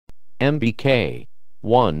MBK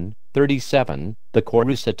 1:37. The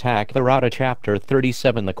Kurus attack Virata. Chapter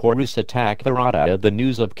 37. The Kurus attack Virata. The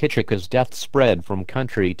news of Kṛṣṇa's death spread from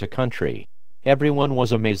country to country. Everyone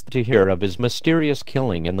was amazed to hear of his mysterious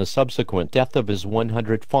killing and the subsequent death of his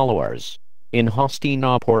 100 followers. In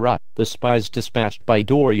Hastinapura, the spies dispatched by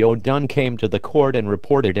Duryodhana came to the court and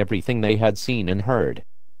reported everything they had seen and heard.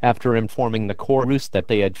 After informing the Kurus that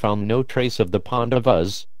they had found no trace of the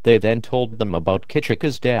Pandavas, they then told them about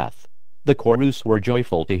Kṛṣṇa's death. The Kurus were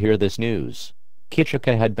joyful to hear this news.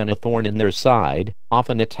 Kṛṣṇa had been a thorn in their side,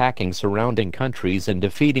 often attacking surrounding countries and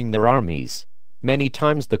defeating their armies. Many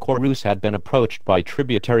times the Kurus had been approached by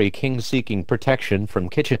tributary kings seeking protection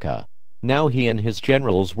from Kṛṣṇa. Now he and his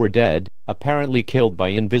generals were dead, apparently killed by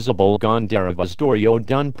invisible Gandharvas.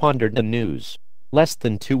 Duryodhana pondered the news. Less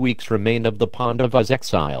than 2 weeks remained of the Pandavas'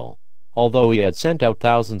 exile. Although he had sent out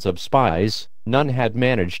thousands of spies, none had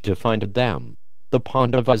managed to find them. The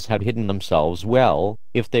Pandavas had hidden themselves well,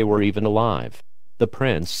 if they were even alive. The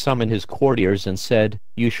prince summoned his courtiers and said,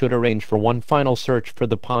 "You should arrange for one final search for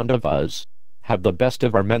the Pandavas. Have the best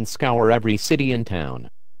of our men scour every city and town.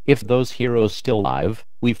 If those heroes still alive,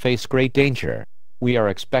 we face great danger. We are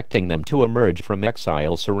expecting them to emerge from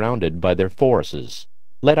exile surrounded by their forces.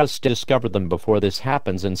 Let us discover them before this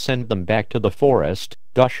happens and send them back to the forest."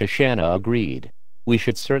 Dasa agreed. "We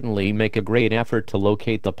should certainly make a great effort to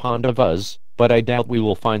locate the Pandavas, but I doubt we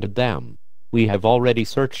will find them. We have already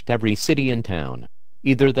searched every city and town.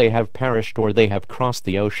 Either they have perished or they have crossed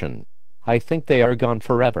the ocean. I think they are gone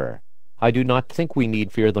forever. I do not think we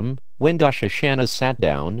need fear them." When Dasa sat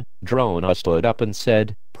down, Drona stood up and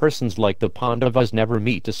said, "Persons like the Pandavas never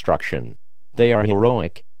meet destruction. They are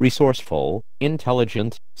heroic, resourceful,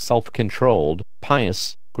 intelligent, self-controlled,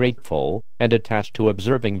 pious, grateful, and attached to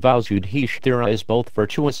observing vows. Yudhishthira is both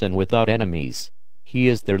virtuous and without enemies. He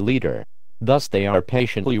is their leader. Thus they are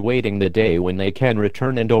patiently waiting the day when they can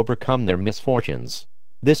return and overcome their misfortunes.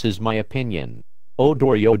 This is my opinion. O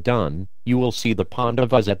Duryodhana, you will see the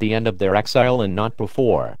Pandavas at the end of their exile and not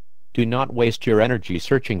before. Do not waste your energy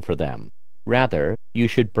searching for them. Rather, you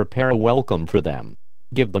should prepare a welcome for them.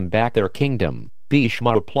 Give them back their kingdom."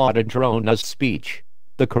 Bhishma applauded Drona's speech.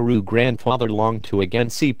 The Kuru grandfather longed to again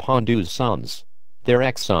see Pandu's sons. Their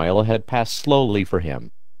exile had passed slowly for him.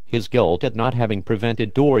 His guilt at not having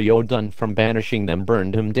prevented Duryodhana from banishing them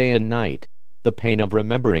burned him day and night. The pain of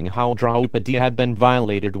remembering how Draupadi had been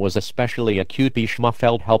violated was especially acute. Bhishma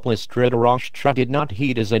felt helpless. Dhritarashtra did not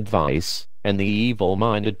heed his advice, and the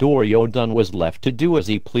evil-minded Duryodhana was left to do as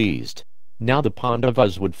he pleased. Now the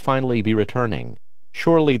Pandavas would finally be returning.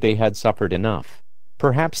 Surely they had suffered enough.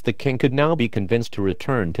 Perhaps the king could now be convinced to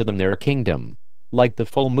return to them their kingdom. Like the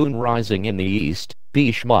full moon rising in the east,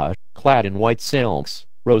 Bhishma, clad in white silks,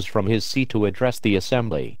 rose from his seat to address the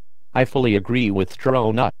assembly. "I fully agree with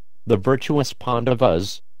Drona. The virtuous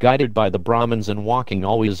Pandavas, guided by the Brahmins and walking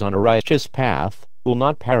always on a righteous path, will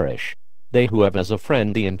not perish. They who have as a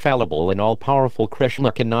friend the infallible and all-powerful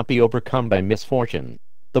Kṛṣṇa cannot be overcome by misfortune.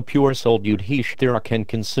 The pure-souled Yudhishthira can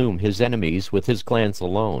consume his enemies with his glance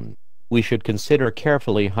alone. We should consider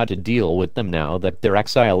carefully how to deal with them now that their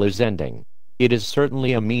exile is ending. It is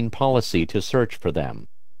certainly a mean policy to search for them.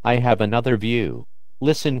 I have another view.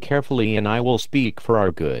 Listen carefully and I will speak for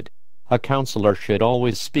our good. A counselor should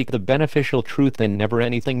always speak the beneficial truth and never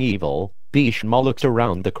anything evil." Bhishma looked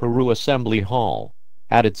around the Kuru assembly hall.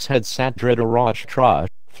 At its head sat Dhritarashtra,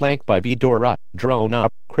 flanked by Vidura, Drona,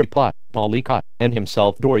 Kripa, Palika, and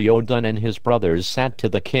himself. Duryodhana and his brothers sat to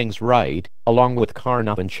the king's right, along with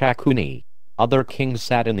Karna and Shakuni. Other kings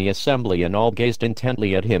sat in the assembly and all gazed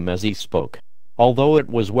intently at him as he spoke. Although it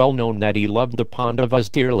was well known that he loved the Pandavas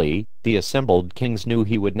dearly, the assembled kings knew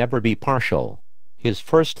he would never be partial. His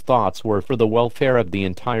first thoughts were for the welfare of the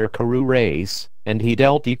entire Kuru race, and he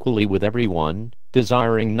dealt equally with everyone,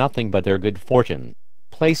 desiring nothing but their good fortune.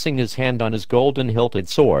 Placing his hand on his golden-hilted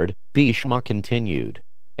sword, Bhishma continued,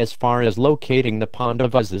 "As far as locating the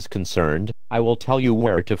Pandavas is concerned, I will tell you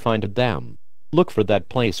where to find them. Look for that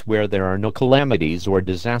place where there are no calamities or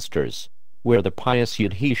disasters. Where the pious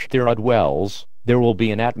Yudhishthira dwells, there will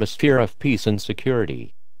be an atmosphere of peace and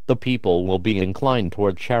security. The people will be inclined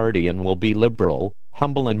toward charity and will be liberal,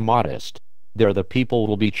 humble and modest. There the people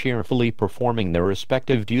will be cheerfully performing their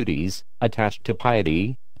respective duties, attached to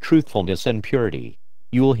piety, truthfulness and purity.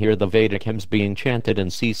 You will hear the Vedic hymns being chanted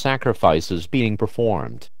and see sacrifices being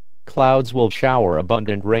performed. Clouds will shower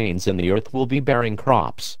abundant rains and the earth will be bearing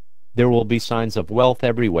crops. There will be signs of wealth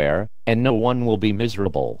everywhere, and no one will be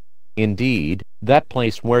miserable. Indeed, that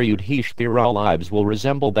place where Yudhishthira lives will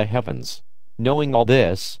resemble the heavens. Knowing all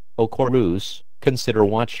this, O Kurus, consider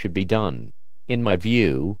what should be done. In my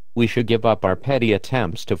view, we should give up our petty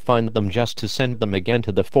attempts to find them just to send them again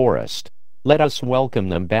to the forest. Let us welcome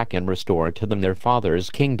them back and restore to them their father's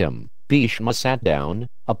kingdom." Bhishma sat down,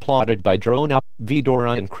 applauded by Drona,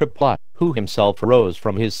 Vidura and Kripla, who himself rose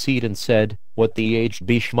from his seat and said, "What the aged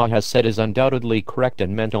Bhishma has said is undoubtedly correct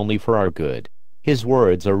and meant only for our good. His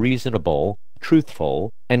words are reasonable,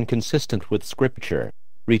 truthful, and consistent with scripture.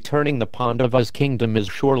 Returning the Pandavas' kingdom is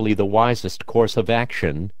surely the wisest course of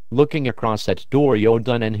action." Looking across at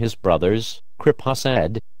Duryodhana and his brothers, Kripa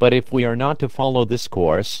said, "But if we are not to follow this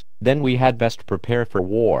course, then we had best prepare for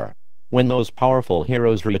war. When those powerful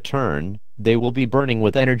heroes return, they will be burning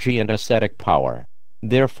with energy and ascetic power.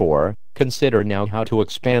 Therefore, consider now how to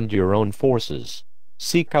expand your own forces.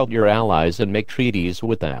 Seek out your allies and make treaties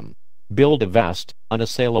with them. Build a vast,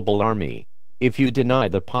 unassailable army. If you deny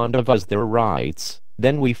the Pandavas their rights,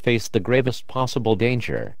 then we face the gravest possible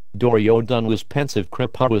danger." Duryodhana was pensive.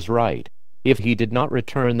 Kripa was right. If he did not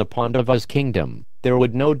return the Pandavas' kingdom, there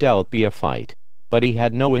would no doubt be a fight. But he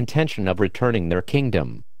had no intention of returning their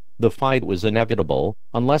kingdom. The fight was inevitable,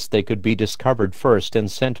 unless they could be discovered first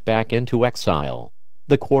and sent back into exile.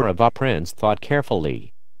 The Kaurava prince thought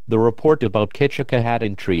carefully. The report about Kṛṣṇa had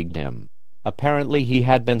intrigued him. Apparently he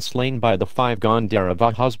had been slain by the 5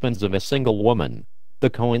 Gandharva husbands of a single woman. The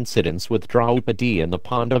coincidence with Draupadi and the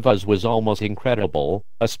Pandavas was almost incredible,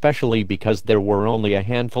 especially because there were only a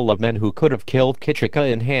handful of men who could have killed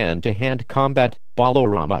Kṛṣṇa in hand-to-hand combat: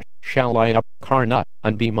 Balarama, Shalya, Karna,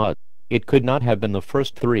 and Bhima. It could not have been the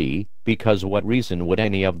first 3, because what reason would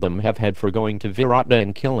any of them have had for going to Virata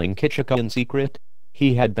and killing Kṛṣṇa in secret?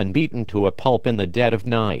 He had been beaten to a pulp in the dead of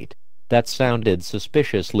night. That sounded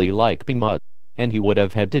suspiciously like Bhima, and he would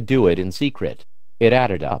have had to do it in secret. It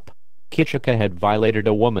added up. Kṛṣṇa had violated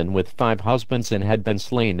a woman with 5 husbands and had been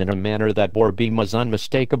slain in a manner that bore Bhima's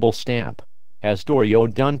unmistakable stamp. As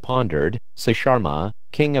Duryodhana pondered, Sasharma,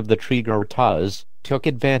 king of the Trigartas, took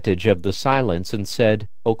advantage of the silence and said,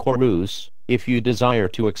 "O Kurus, if you desire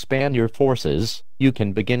to expand your forces, you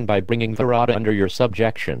can begin by bringing Virata under your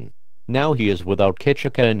subjection. Now he is without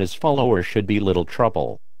Kṛṣṇa and his followers should be little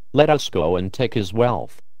trouble. Let us go and take his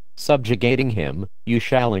wealth. Subjugating him, you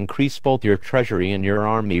shall increase both your treasury and your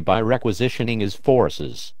army by requisitioning his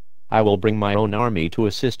forces. I will bring my own army to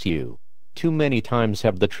assist you. Too many times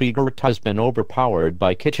have the Trigartas been overpowered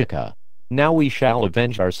by Kṛṣṇa. Now we shall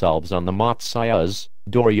avenge ourselves on the Matsyas."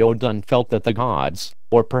 Duryodhana felt that the gods,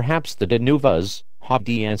 or perhaps the Danuvas, had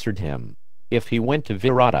answered him. If he went to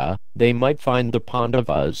Virata, they might find the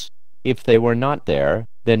Pandavas. If they were not there,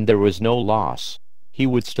 then there was no loss. He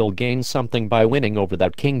would still gain something by winning over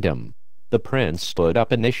that kingdom. The prince stood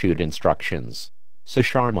up and issued instructions.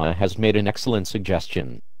 "Sasharma has made an excellent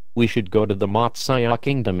suggestion. We should go to the Matsya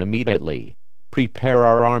kingdom immediately. Prepare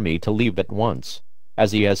our army to leave at once.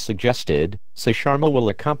 As he has suggested, Sasharma will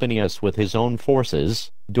accompany us with his own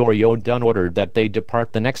forces." Duryodhana ordered that they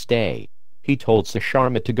depart the next day. He told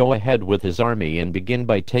Sasharma to go ahead with his army and begin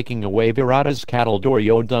by taking away Virata's cattle.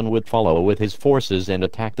 Duryodhana would follow with his forces and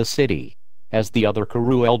attack the city. As the other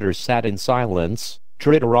Kuru elders sat in silence,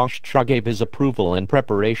 Dhritarashtra gave his approval and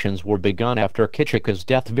preparations were begun. After Kṛṣṇa's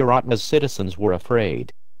death, Virata's citizens were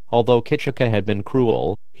afraid. Although Kṛṣṇa had been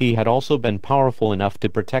cruel, he had also been powerful enough to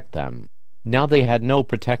protect them. Now they had no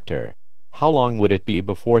protector. How long would it be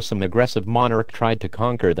before some aggressive monarch tried to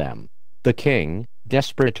conquer them? The king,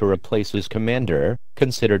 desperate to replace his commander,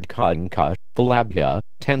 considered Kṛṣṇa, Vallabha,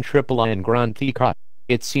 Tantripala and Granthika.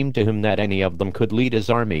 It seemed to him that any of them could lead his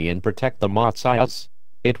army and protect the Matsyas.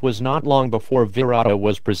 It was not long before Virata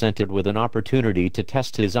was presented with an opportunity to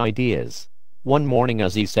test his ideas. One morning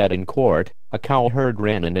as he sat in court, a cowherd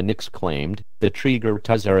ran in and exclaimed, "The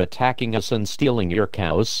Trigartas are attacking us and stealing your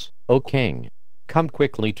cows, O king. Come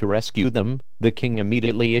quickly to rescue them." The king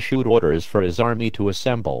immediately issued orders for his army to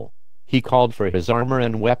assemble. He called for his armor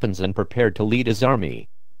and weapons and prepared to lead his army.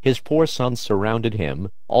 His 4 sons surrounded him,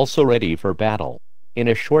 also ready for battle. In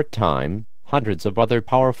a short time, hundreds of other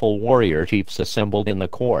powerful warrior chiefs assembled in the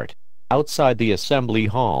court. Outside the assembly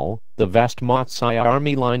hall, the vast Matsya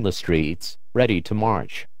army lined the streets, ready to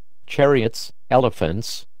march. Chariots,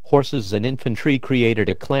 elephants, horses and infantry created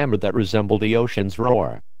a clamor that resembled the ocean's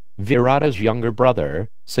roar. Virata's younger brother,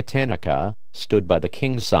 Satanaka, stood by the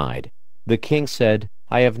king's side. The king said,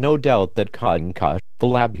 "I have no doubt that Kṛṣṇa,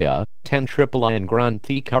 Vallabha, Tantripala and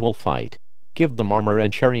Granthika will fight. Give them armor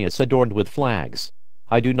and chariots adorned with flags.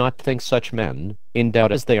 I do not think such men,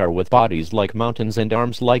 endowed as they are with bodies like mountains and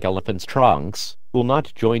arms like elephants' trunks, will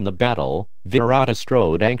not join the battle." Virata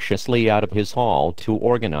strode anxiously out of his hall to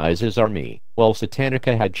organize his army, while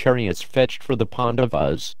Satanaka had chariots fetched for the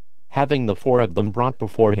Pandavas. Having the four of them brought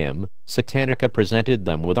before him, Satanika presented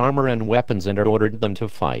them with armor and weapons and ordered them to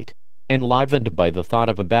fight. Enlivened by the thought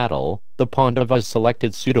of a battle, the Pandavas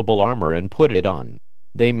selected suitable armor and put it on.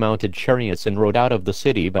 They mounted chariots and rode out of the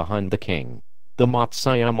city behind the king. The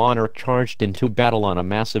Matsya monarch charged into battle on a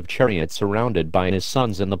massive chariot surrounded by his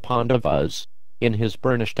sons and the Pandavas. In his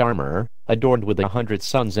burnished armor, adorned with 100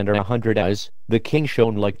 suns and 100 eyes, the king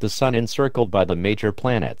shone like the sun encircled by the major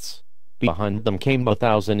planets. Behind them came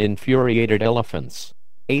 1,000 infuriated elephants.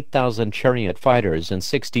 8,000 chariot fighters and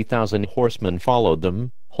 60,000 horsemen followed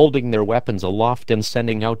them, holding their weapons aloft and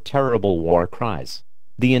sending out terrible war cries.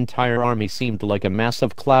 The entire army seemed like a mass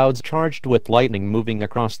of clouds charged with lightning moving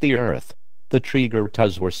across the earth. The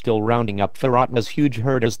Trigurtas were still rounding up Virata's huge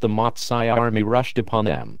herd as the Matsya army rushed upon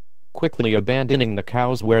them. Quickly abandoning the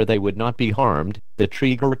cows where they would not be harmed, the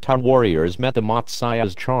Trigurta warriors met the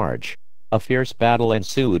Matsya's charge. A fierce battle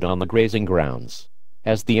ensued on the grazing grounds.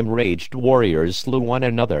 As the enraged warriors slew one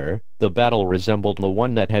another, the battle resembled the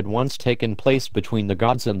one that had once taken place between the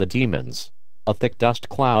gods and the demons. A thick dust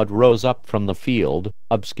cloud rose up from the field,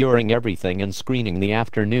 obscuring everything and screening the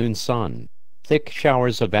afternoon sun. Thick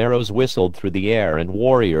showers of arrows whistled through the air and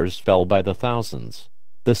warriors fell by the thousands.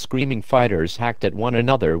 The screaming fighters hacked at one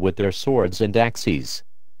another with their swords and axes.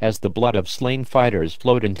 As the blood of slain fighters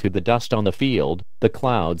flowed into the dust on the field, the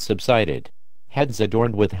cloud subsided. Heads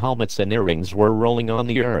adorned with helmets and earrings were rolling on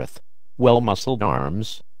the earth. Well-muscled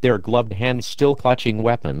arms, their gloved hands still clutching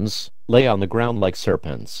weapons, lay on the ground like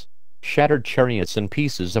serpents. Shattered chariots and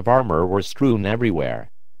pieces of armor were strewn everywhere.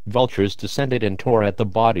 Vultures descended and tore at the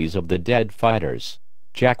bodies of the dead fighters.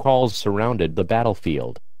 Jackals surrounded the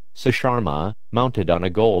battlefield. Sasharma, mounted on a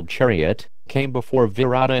gold chariot, came before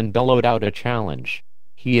Virata and bellowed out a challenge.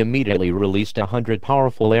 He immediately released 100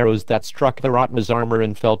 powerful arrows that struck Virata's armor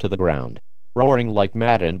and fell to the ground. Roaring like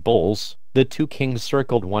maddened bulls, the two kings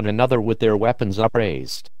circled one another with their weapons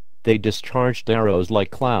upraised. They discharged arrows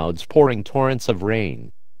like clouds pouring torrents of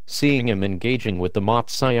rain. Seeing him engaging with the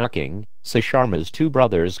Matsya king, Sasharma's two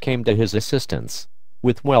brothers came to his assistance.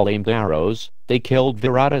 With well-aimed arrows, they killed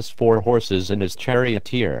Virata's 4 horses and his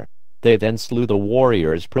charioteer. They then slew the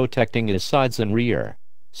warriors protecting his sides and rear.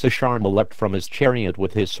 Sasharma leapt from his chariot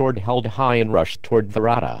with his sword held high and rushed toward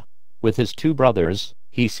Virata. With his 2 brothers,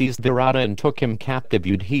 he seized Virata and took him captive.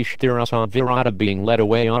 Yudhishthira saw Virata being led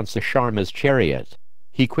away on Sasharma's chariot.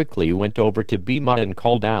 He quickly went over to Bhima and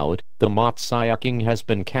called out, "The Matsya king has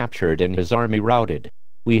been captured and his army routed.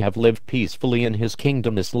 We have lived peacefully in his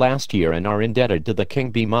kingdom this last year and are indebted to the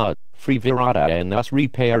king Bhima. Free Virata and thus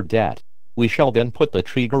repay our debt. We shall then put the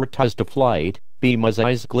Trigurtas to flight." Bhima's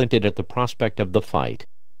eyes glinted at the prospect of the fight.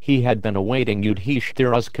 He had been awaiting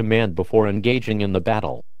Yudhishthira's command before engaging in the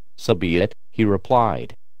battle. "So be it," he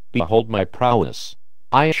replied. "Behold my prowess.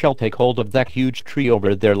 I shall take hold of that huge tree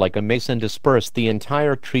over there like a mace and disperse the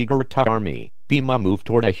entire Trigurta army." Bhima moved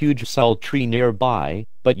toward a huge sal tree nearby,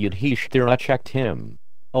 but Yudhishthira checked him.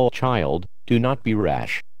 "O child, do not be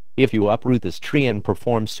rash. If you uproot this tree and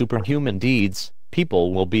perform superhuman deeds,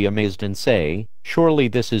 people will be amazed and say, 'Surely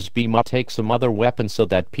this is Bhima.' Take some other weapon so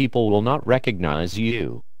that people will not recognize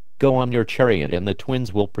you. Go on your chariot and the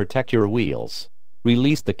twins will protect your wheels."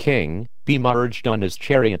 "Release the king," Bhima urged on his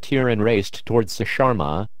charioteer and raced towards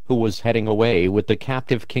Sasharma, who was heading away with the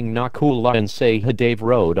captive king. Nakula and Sahadev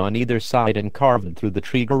rode on either side and carved through the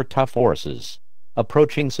Trigurta forces.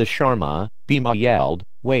 Approaching Sasharma, Bhima yelled,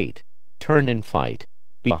 "Wait! Turn and fight!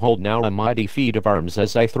 Behold now a mighty feat of arms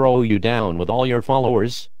as I throw you down with all your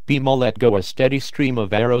followers." Bhima let go a steady stream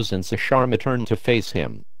of arrows and Sasharma turned to face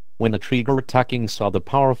him. When the Trigurta king saw the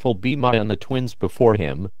powerful Bhima and the twins before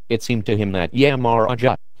him, it seemed to him that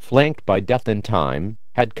Yamaraja, flanked by death and time,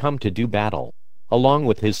 had come to do battle. Along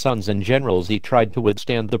with his sons and generals he tried to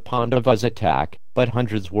withstand the Pandavas' attack, but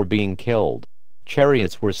hundreds were being killed.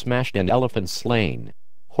 Chariots were smashed and elephants slain.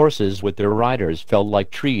 Horses with their riders fell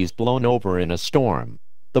like trees blown over in a storm.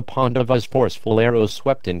 The Pandavas' forceful arrows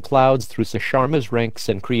swept in clouds through Sasharma's ranks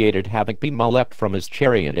and created havoc. Bhima leapt from his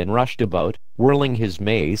chariot and rushed about, whirling his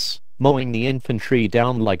mace, mowing the infantry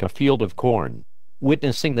down like a field of corn.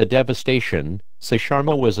 Witnessing the devastation,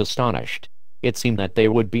 Sasharma was astonished. It seemed that they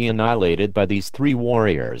would be annihilated by these 3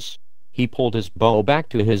 warriors. He pulled his bow back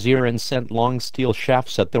to his ear and sent long steel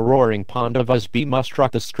shafts at the roaring Pandavas. Bhima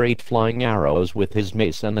struck the straight flying arrows with his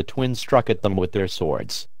mace and the twins struck at them with their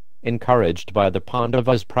swords. Encouraged by the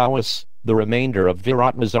Pandavas' prowess, the remainder of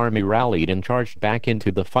Virata's army rallied and charged back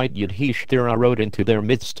into the fight. Yudhishthira rode into their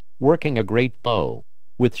midst, working a great bow.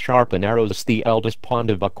 With sharpened arrows the eldest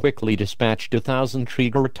Pandava quickly dispatched 1,000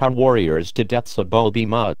 Trigurta warriors to death.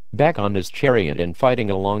 Bhima, back on his chariot and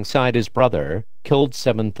fighting alongside his brother, killed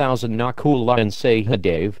 7,000 Nakula and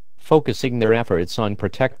Sahadev, focusing their efforts on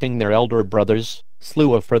protecting their elder brothers,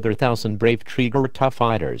 slew a further 1,000 brave Virata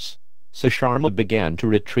fighters. Sasharma began to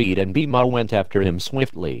retreat and Bhima went after him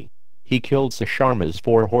swiftly. He killed Sasharma's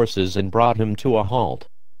 4 horses and brought him to a halt.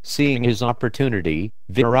 Seeing his opportunity,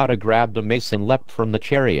 Virata grabbed a mace and leapt from the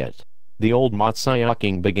chariot. The old Matsya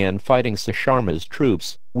king began fighting Sasharma's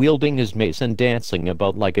troops, wielding his mace and dancing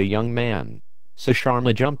about like a young man.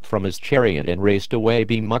 Sasharma jumped from his chariot and raced away.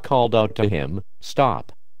 Bhima called out to him,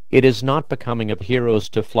 "Stop! It is not becoming of heroes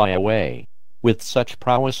to fly away. With such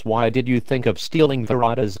prowess, why did you think of stealing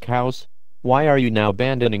Virata's cows? Why are you now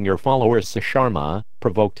abandoning your followers?" Sasharma,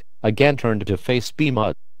 provoked, again turned to face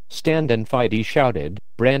Bhima. "Stand and fight," he shouted.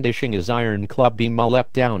 Brandishing his iron club, Bhima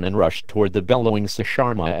leapt down and rushed toward the bellowing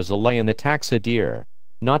Sasharma as a lion attacks a deer.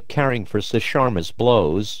 Not caring for Sasharma's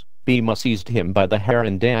blows, Bhima seized him by the hair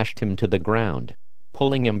and dashed him to the ground.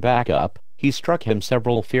 Pulling him back up, he struck him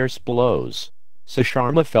several fierce blows.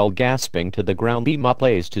 Sasharma fell gasping to the ground. Bhima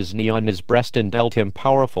placed his knee on his breast and dealt him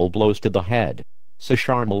powerful blows to the head.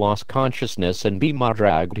 Sasharma lost consciousness and Bhima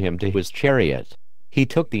dragged him to his chariot. He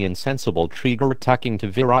took the insensible trigger tucking to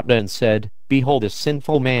Virata and said, "Behold this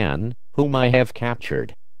sinful man, whom I have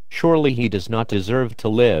captured. Surely he does not deserve to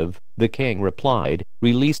live." The king replied,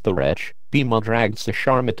 "Release the wretch." Bhima dragged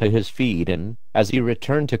Sasharma to his feet and, as he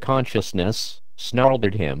returned to consciousness, snarled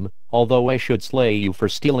at him, "Although I should slay you for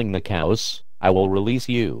stealing the cows, I will release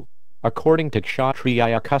you. According to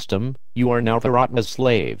Kshatriya custom, you are now Virata's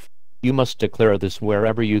slave. You must declare this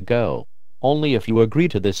wherever you go. Only if you agree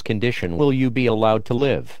to this condition will you be allowed to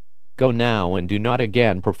live. Go now and do not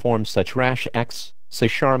again perform such rash acts."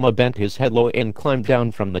 Sasharma bent his head low and climbed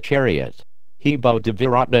down from the chariot. He bowed to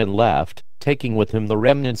Virata and left, taking with him the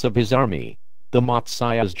remnants of his army. The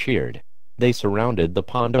Matsyas cheered. They surrounded the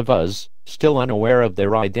Pandavas, still unaware of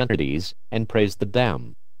their identities, and praised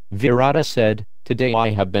them. Virata said, "Today I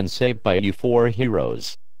have been saved by you 4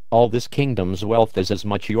 heroes. All this kingdom's wealth is as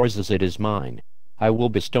much yours as it is mine. I will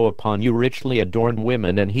bestow upon you richly adorned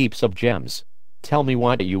women and heaps of gems. Tell me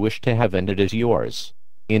what you wish to have and it is yours.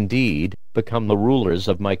 Indeed, become the rulers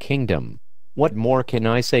of my kingdom." "What more can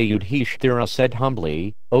I say?" Yudhishthira said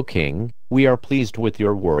humbly. "O king, we are pleased with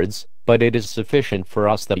your words, but it is sufficient for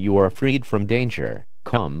us that you are freed from danger."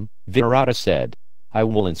 "Come," Virata said. "I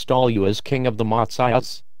will install you as king of the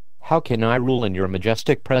Matsyas. How can I rule in your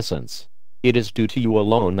majestic presence? It is due to you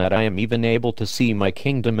alone that I am even able to see my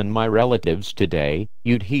kingdom and my relatives today."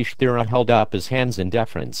 Yudhishthira held up his hands in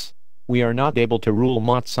deference. "We are not able to rule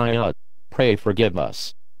Matsya. Pray forgive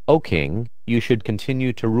us. O king, you should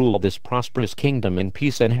continue to rule this prosperous kingdom in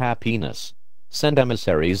peace and happiness. Send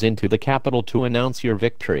emissaries into the capital to announce your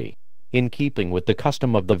victory. In keeping with the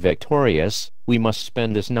custom of the victorious, we must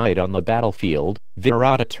spend this night on the battlefield."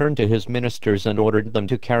 Virata turned to his ministers and ordered them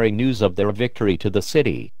to carry news of their victory to the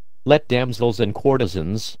city. "Let damsels and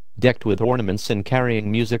courtesans, decked with ornaments and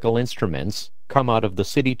carrying musical instruments, come out of the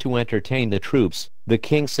city to entertain the troops," the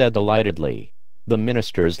king said delightedly. The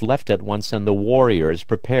ministers left at once and the warriors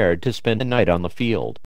prepared to spend the night on the field.